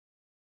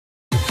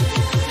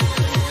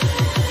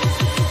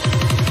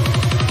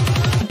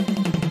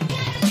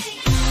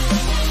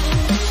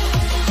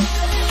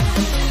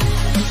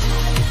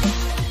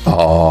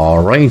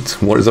Alright,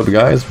 what is up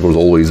guys? As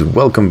always,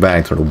 welcome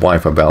back to the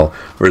Wi-Fi Bell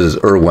versus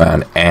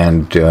Erwan,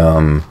 and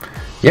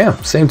yeah,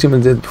 same team I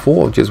did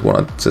before, just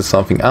wanted to test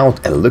something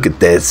out, and look at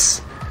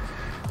this!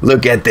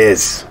 Look at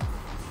this!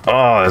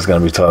 Oh, it's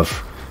gonna be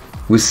tough.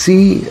 We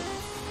see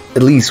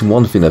at least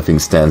one thing I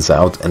think stands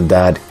out, and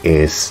that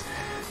is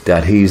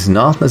that he's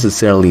not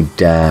necessarily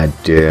that...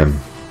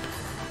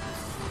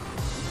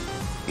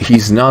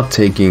 he's not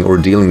taking or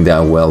dealing that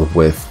well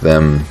with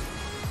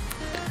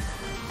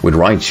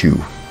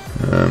Raichu.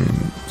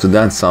 So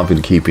that's something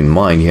to keep in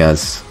mind. He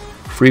has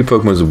 3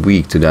 Pokemon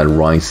weak to that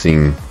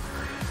rising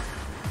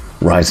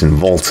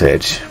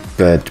voltage,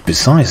 but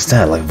besides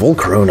that, like,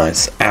 Volcarona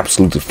is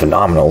absolutely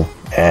phenomenal.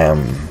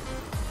 I'm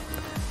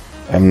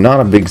not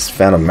a big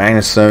fan of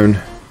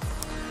Magnezone,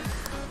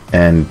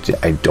 and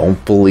I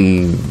don't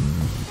believe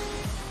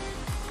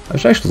I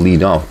should actually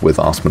lead off with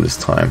Osmo this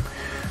time.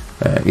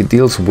 It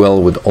deals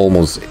well with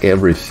almost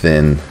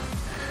everything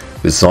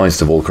besides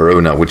the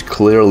Volcarona, which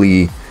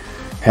clearly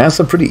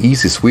has a pretty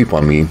easy sweep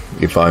on me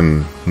if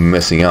I'm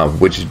messing up,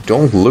 which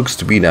don't looks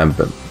to be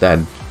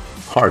that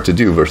hard to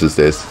do versus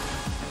this.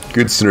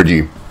 Good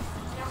synergy.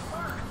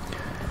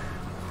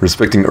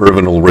 Respecting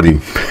Erwan already.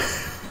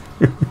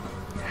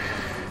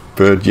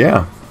 But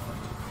yeah.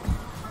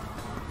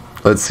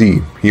 Let's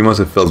see. He must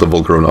have felt the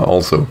Volcarona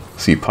also.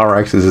 See,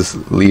 Parax is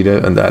his leader,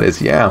 and that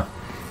is yeah.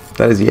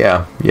 That is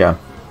yeah.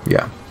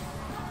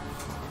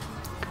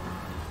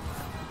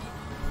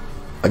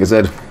 Like I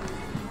said,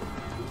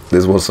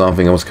 this was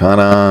something I was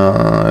kind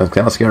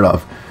of scared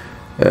of.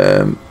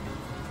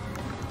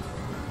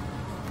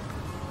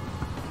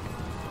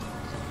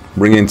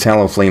 Bring in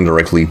Talonflame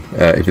directly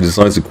if he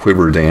decides to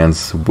Quiver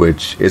Dance,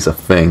 which is a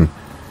thing.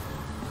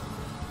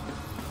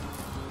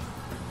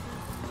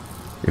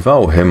 If I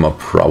were him, I'll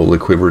probably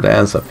Quiver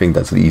Dance. I think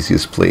that's the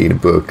easiest play in the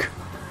book.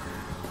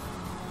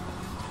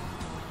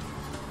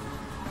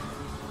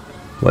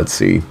 Let's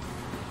see.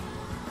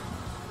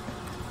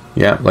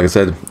 Yeah, like I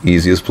said,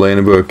 easiest play in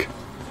the book.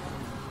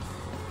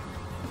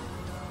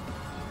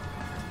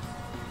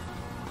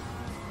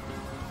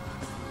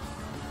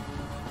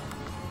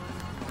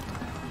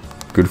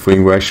 Good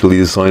thing we actually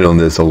decided on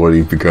this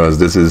already, because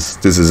this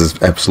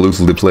is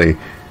absolutely the play.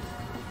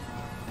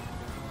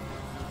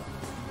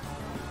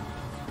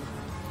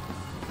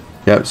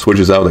 Yeah,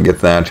 switches out, I get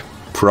that.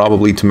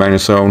 Probably to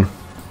Magnezone.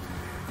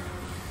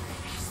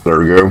 There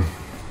we go.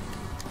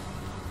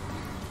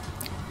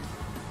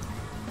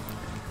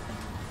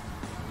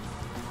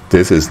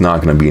 This is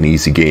not going to be an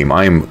easy game.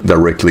 I'm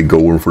directly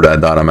going for that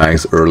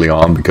Dynamax early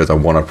on because I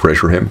want to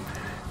pressure him.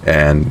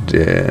 And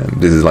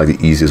this is like the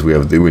easiest way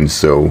of doing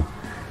so.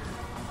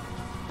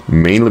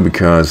 Mainly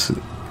because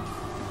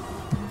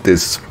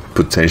this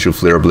potential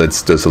Flare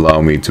Blitz does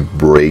allow me to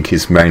break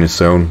his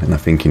Magnezone, and I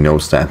think he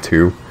knows that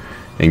too.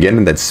 And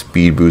getting that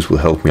speed boost will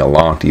help me a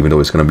lot, even though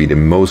it's going to be the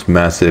most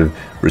massive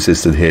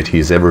resisted hit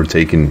he's ever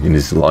taken in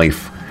his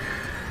life.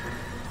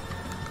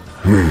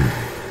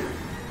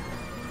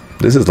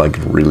 This is like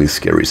really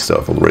scary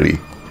stuff already.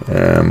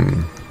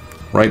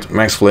 Right,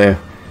 Max Flare.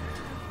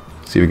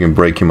 See if we can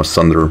break him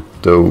asunder.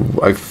 Though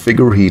I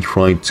figure he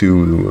tried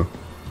to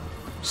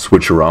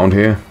switch around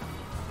here.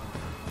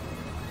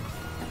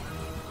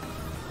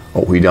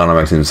 Oh, he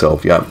Dynamaxed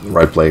himself. Yeah,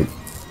 right play.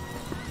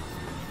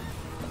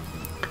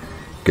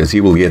 Because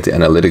he will get the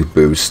analytic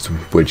boost,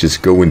 which is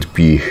going to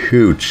be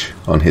huge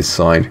on his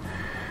side.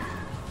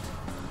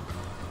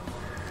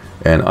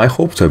 And I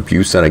hope to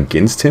abuse that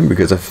against him,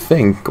 because I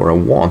think, or I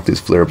want this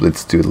Flare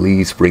Blitz to at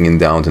least bring him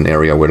down to an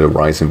area where the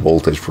rising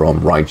voltage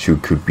from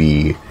Raichu could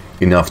be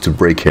enough to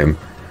break him.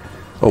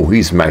 Oh,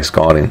 he's max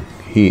guarding.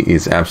 He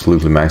is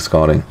absolutely max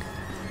guarding.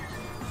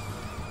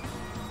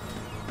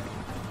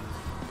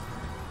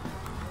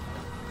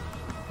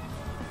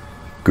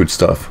 Good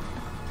stuff.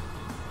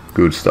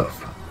 Good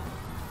stuff.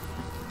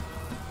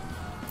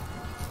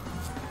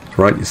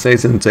 Right, he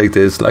says didn't take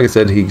this. Like I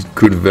said, he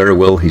could very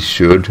well, he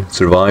should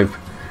survive.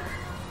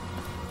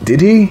 Did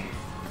he?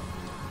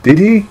 Did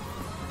he?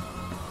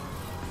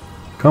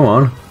 Come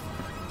on.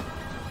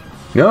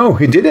 No,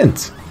 he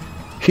didn't.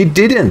 He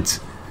didn't.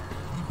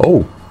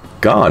 Oh,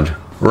 God.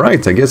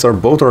 Right, I guess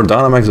both our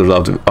Dynamax are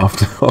out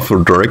off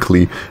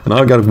directly, and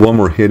I got one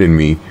more hit in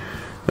me.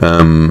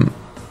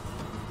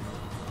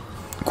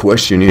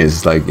 Question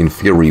is, like, in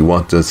theory,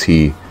 what does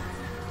he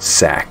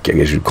sack, I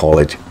guess you'd call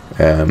it.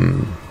 So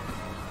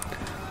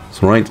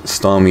right,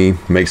 Starmie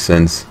makes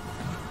sense.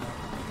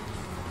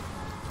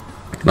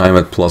 And I'm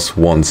at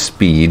 +1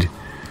 speed,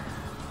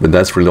 but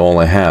that's really all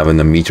I have, and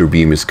the Meteor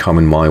Beam is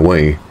coming my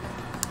way.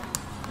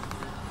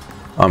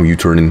 I'm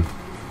U-turning,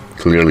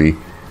 clearly.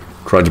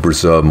 Try to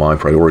preserve my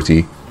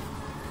priority.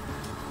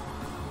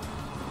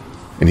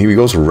 And here we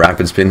go, so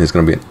Rapid Spin is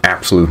going to be an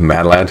absolute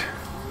mad lad.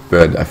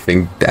 But I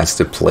think that's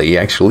the play,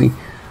 actually.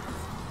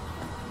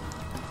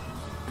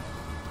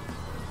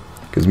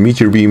 Because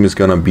Meteor Beam is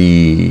going to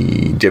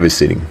be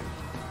devastating.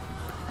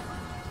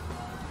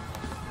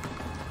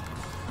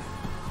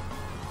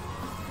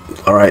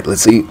 Alright,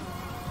 let's see.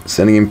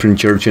 Sending in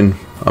Pincurchin.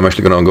 I'm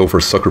actually going to go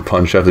for Sucker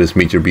Punch after this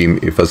Meteor Beam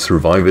if I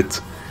survive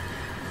it.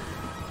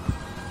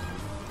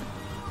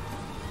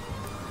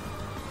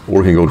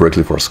 Or he can go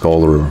directly for a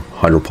Skull or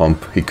Hydro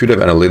Pump. He could have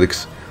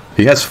Analytics.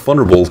 He has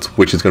Thunderbolt,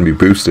 which is going to be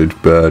boosted,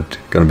 but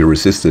going to be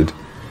resisted.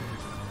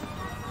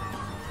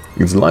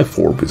 It's Life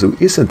Orb, so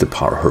it isn't the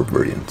Power Herb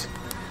variant.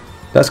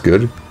 That's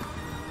good.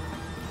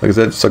 Like I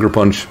said, Sucker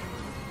Punch.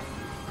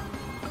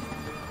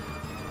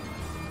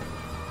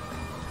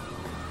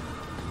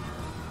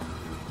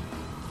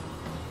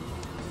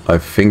 I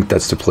think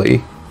that's the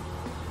play.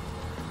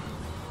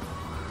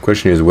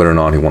 Question is whether or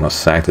not he want to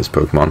sack this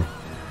Pokemon.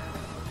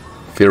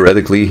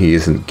 Theoretically, he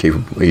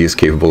is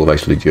capable of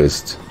actually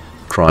just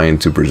trying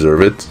to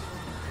preserve it.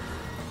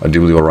 I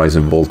do believe a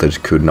Rising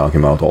Voltage could knock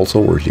him out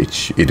also, or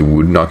it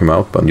would knock him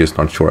out, but I'm just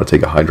not sure. I'll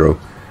take a Hydro.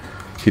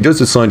 He does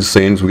decide to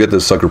Saiyans, we get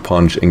the Sucker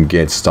Punch and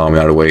get Stami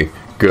out of the way.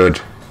 Good.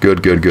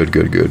 Good, good, good,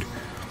 good, good.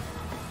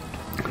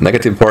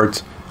 Negative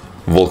part,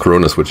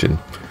 Volcarona switching.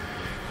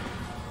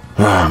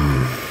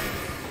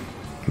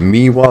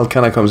 Meanwhile,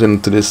 kind of comes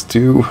into this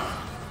too.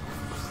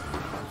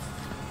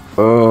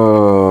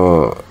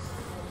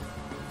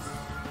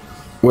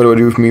 What do I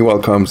do if Meanwhile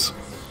comes?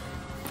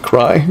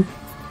 Cry?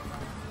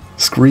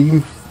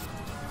 Scream?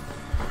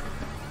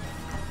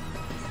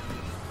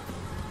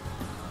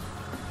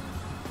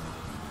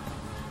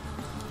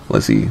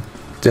 Let's see.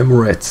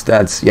 Demerits,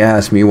 that's,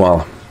 yes,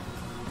 Meanwhile.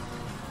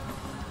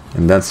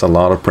 And that's a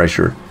lot of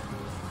pressure.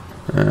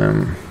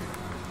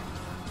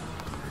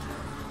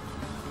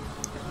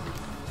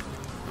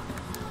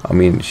 I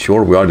mean,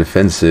 sure, we are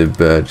defensive,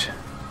 but...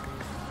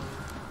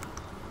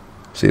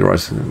 See,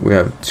 right, we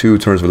have 2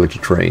 turns of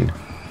Electric Terrain.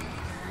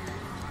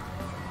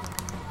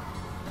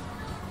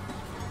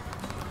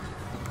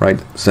 Right,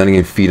 sending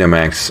in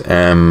Phenamax.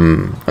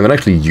 I'm gonna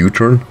actually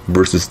U-turn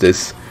versus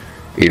this,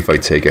 if I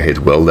take a hit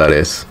well, that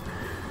is.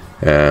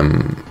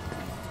 Because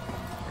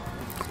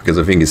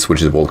I think it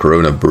switches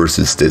Volcarona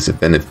versus this,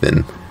 if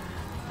anything.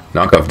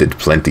 Knockoff did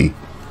plenty.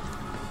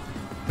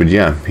 But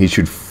yeah, he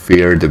should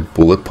fear the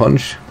Bullet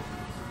Punch.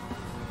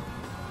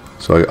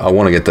 So I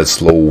want to get that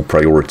slow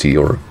priority,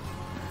 or...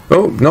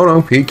 Oh,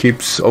 no, he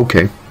keeps...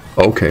 Okay.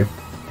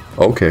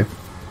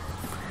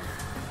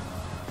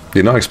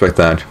 Did not expect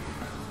that.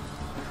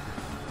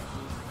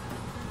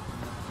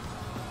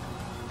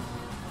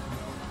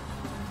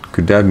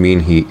 Could that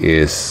mean he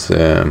is...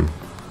 I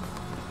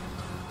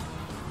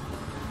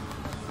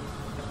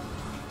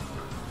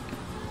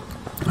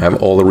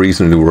have all the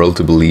reason in the world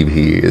to believe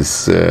he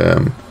is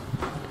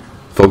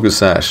Focus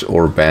Sash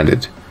or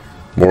Bandit.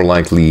 More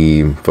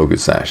likely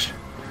Focus Sash.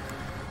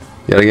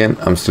 Yet again,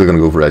 I'm still gonna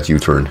go for that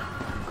U-turn.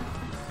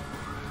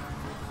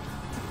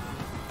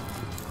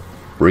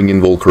 Bring in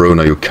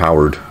Volcarona, you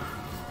coward.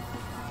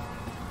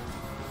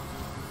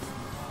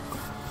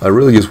 I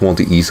really just want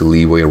to ease a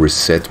leeway and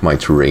reset my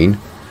terrain,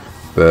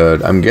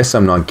 but I guess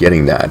I'm not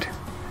getting that.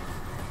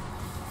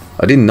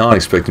 I did not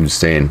expect him to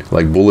stay in.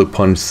 Like, Bullet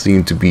Punch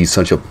seemed to be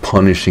such a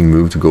punishing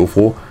move to go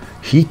for.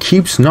 He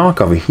keeps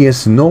knockoff. He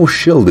has no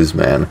shield, this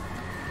man.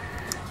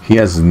 He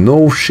has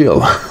no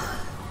shield.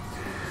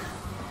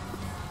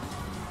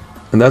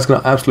 And that's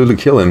gonna absolutely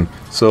kill him.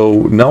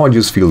 So now I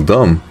just feel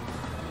dumb.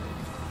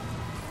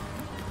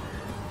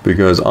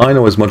 Because I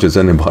know as much as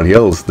anybody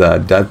else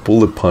that that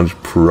Bullet Punch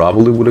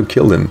probably would have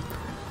killed him.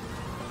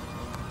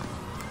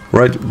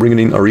 Right, bringing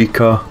in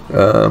Arika.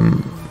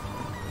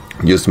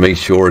 Just make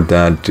sure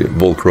that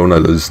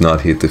Volcarona does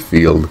not hit the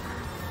field.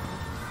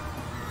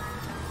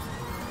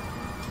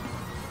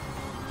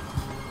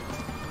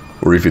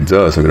 Or if it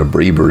does, I'm gonna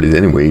Brave Bird it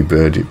anyway,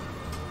 but...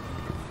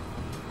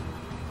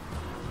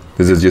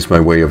 This is just my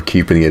way of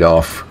keeping it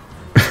off.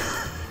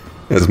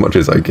 As much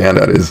as I can,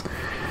 that is.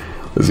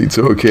 Let's see,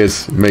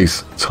 Togekiss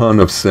makes a ton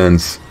of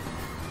sense.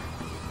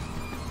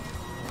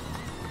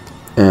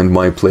 And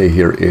my play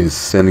here is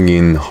sending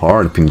in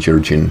hard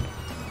Pincurchin.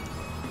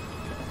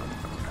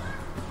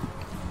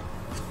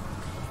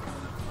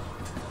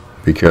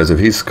 Because if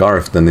he's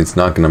Scarfed, then it's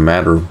not gonna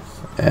matter.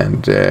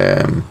 And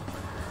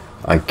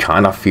I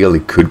kind of feel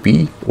it could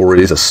be, or it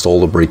is a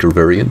Solar Breaker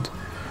variant,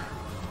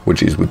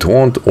 which is with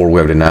Taunt, or we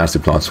have the Nasty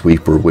Plot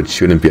Sweeper, which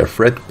shouldn't be a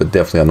threat, but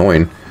definitely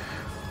annoying.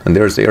 And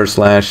there's the Air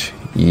Slash.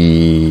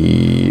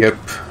 Yep,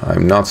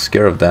 I'm not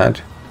scared of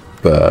that,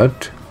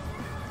 but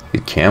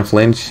it can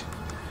flinch.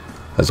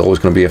 That's always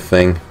going to be a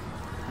thing.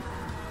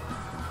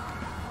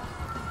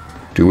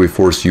 Do we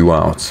force you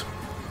out?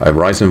 I have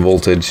Rising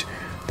Voltage.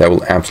 That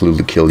will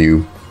absolutely kill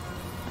you.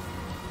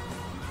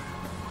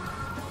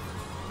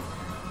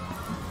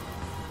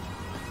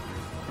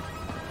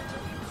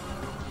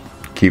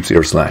 Keeps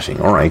Air Slashing.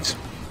 Alright.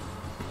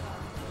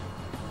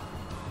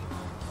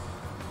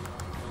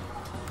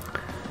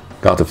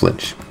 Got the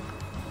flinch.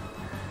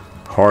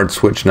 Hard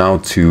switch now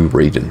to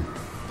Raiden.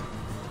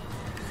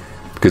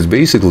 Because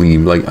basically,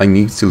 like, I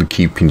need to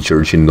keep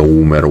Pincurchin no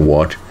matter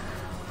what.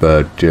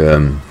 But,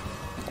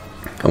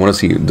 I want to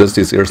see, does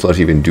this Air Slash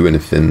even do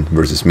anything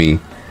versus me?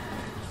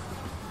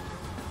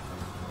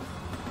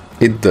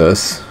 It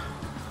does.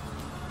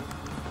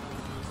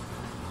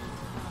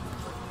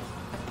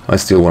 I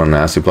still want an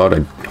Nasty Plot.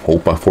 I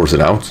hope I force it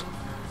out.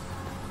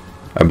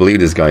 I believe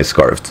this guy is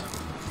Scarfed.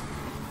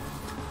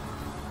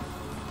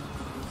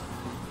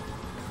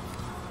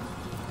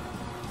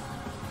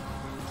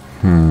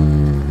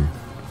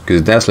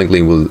 Because Dazzling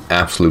Gleam will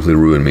absolutely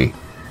ruin me.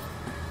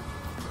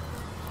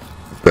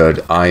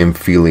 But I'm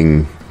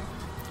feeling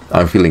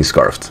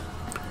scarfed.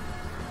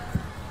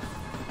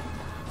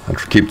 I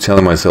keep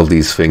telling myself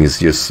these things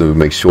just to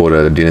make sure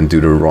that I didn't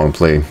do the wrong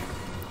play.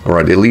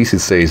 Alright, at least it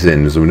stays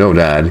in, so we know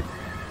that.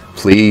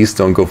 Please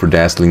don't go for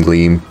Dazzling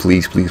Gleam.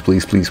 Please, please,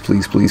 please, please,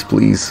 please, please,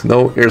 please.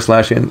 No, Air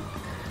Slash in.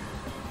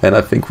 And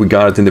I think we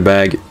got it in the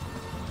bag.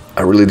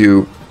 I really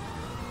do.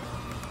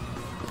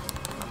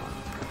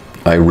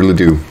 I really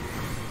do.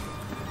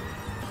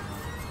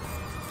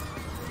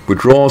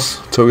 Withdraws,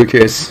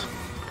 Togekiss.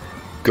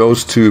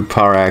 Goes to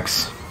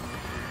Parax.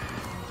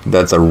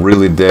 That's a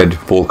really dead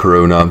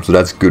Volcarona, so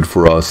that's good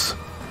for us.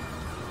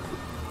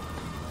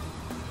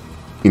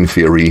 In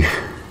theory.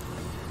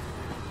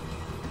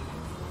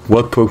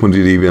 What Pokemon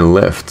did he even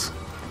left?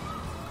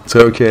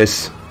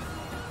 Togekiss.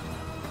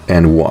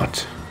 And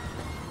what?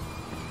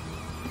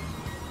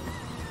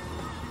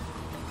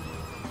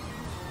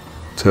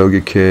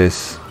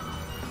 Togekiss.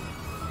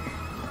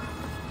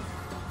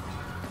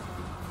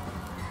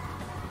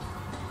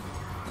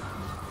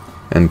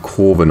 And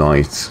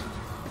Corviknight.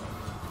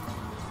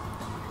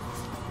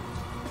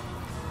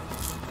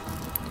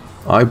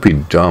 I'd be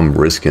dumb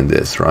risking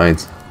this,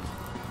 right?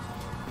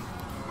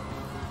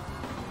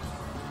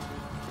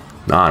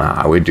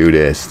 Nah, we do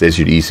this. This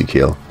should easy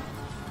kill.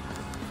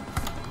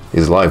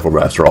 His life orb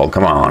after all.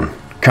 Come on.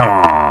 Come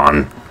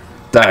on.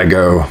 There you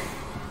go.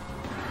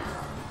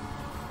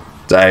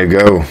 There you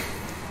go.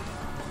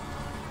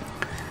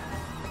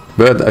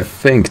 But I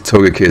think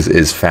Togekiss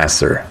is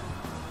faster.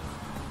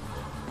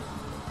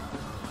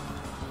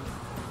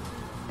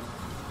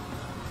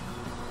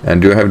 And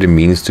do I have the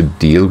means to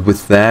deal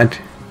with that?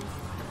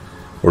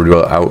 Or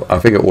do I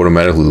think I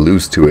automatically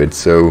lose to it.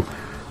 So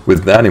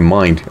with that in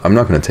mind, I'm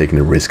not going to take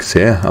any risks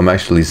here. I'm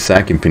actually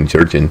sacking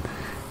Pincurchin.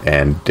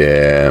 And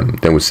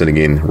then we're sending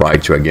in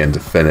Raichu again to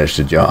finish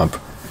the job.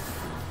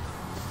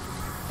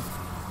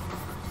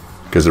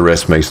 Because the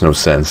rest makes no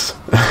sense.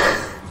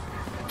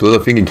 So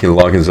I think he can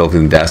lock himself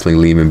in Dazzling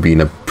Gleam and be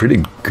in a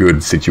pretty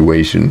good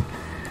situation.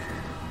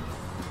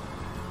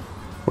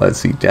 Let's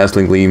see,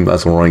 Dazzling Gleam,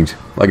 that's alright.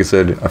 Like I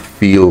said, I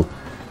feel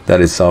that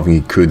is something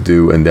he could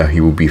do and that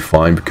he will be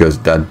fine because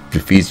that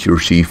defeats your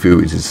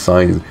Shifu. It's a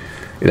sign.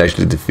 It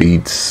actually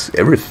defeats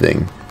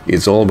everything.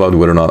 It's all about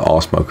whether or not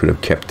Ozma could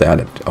have kept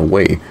that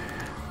away.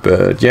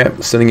 But yeah,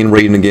 sending in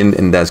Raiden again,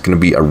 and that's going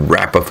to be a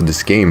wrap up of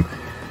this game.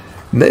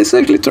 This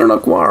actually turned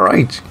out quite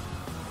alright.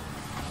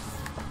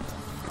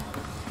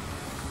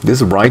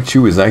 This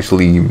Raichu is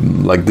actually,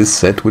 like this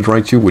set with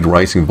Raichu, with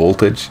Rising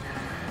Voltage,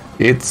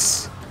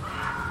 it's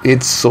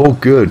so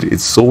good.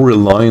 It's so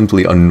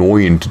reliantly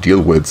annoying to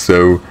deal with.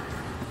 So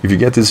if you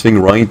get this thing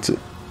right...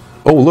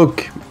 Oh,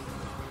 look!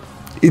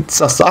 It's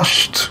a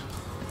sashed!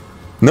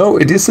 No,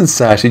 it isn't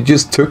sash, it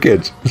just took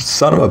it.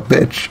 Son of a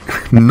bitch.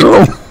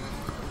 No!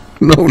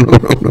 No.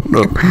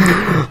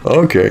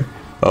 Okay.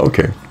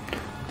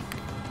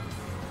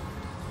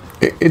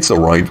 It's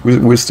alright.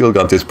 We still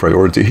got this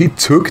priority. He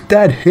took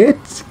that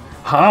hit?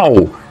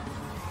 How?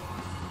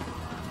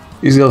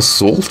 Is he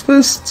Assault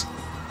Fist?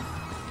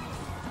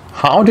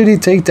 How did he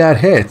take that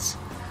hit?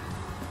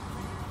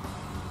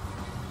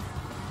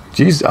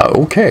 Jeez,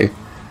 okay.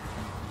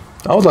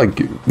 I was like,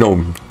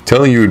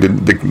 telling you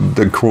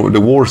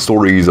the war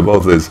stories about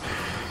this.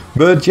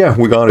 But yeah,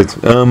 we got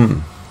it.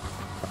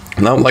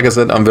 Now, like I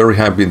said, I'm very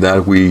happy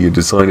that we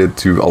decided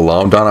to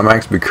allow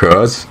Dynamax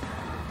because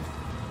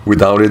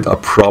without it, I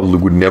probably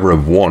would never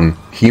have won.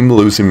 Him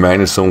losing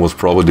Magnezone was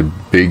probably the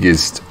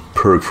biggest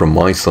perk from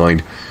my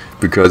side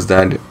because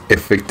that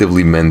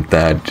effectively meant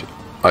that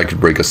I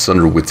could break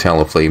asunder with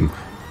Talonflame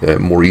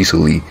more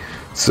easily.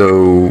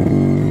 So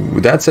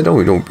with that said,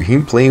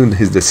 him playing the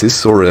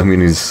Scizor, I mean,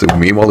 his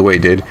meme all the way he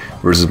did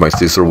versus my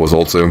Scizor was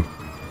also,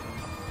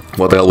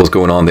 what the hell was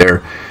going on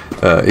there?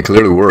 It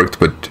clearly worked,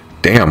 but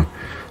damn.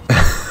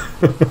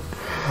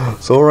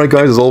 So alright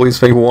guys, as always,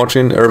 thank you for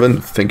watching.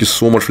 Erwan, thank you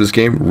so much for this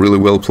game, really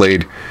well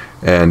played.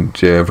 And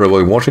for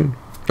everybody watching,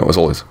 as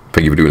always,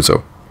 thank you for doing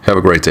so. Have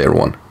a great day,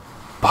 everyone.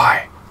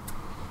 Bye.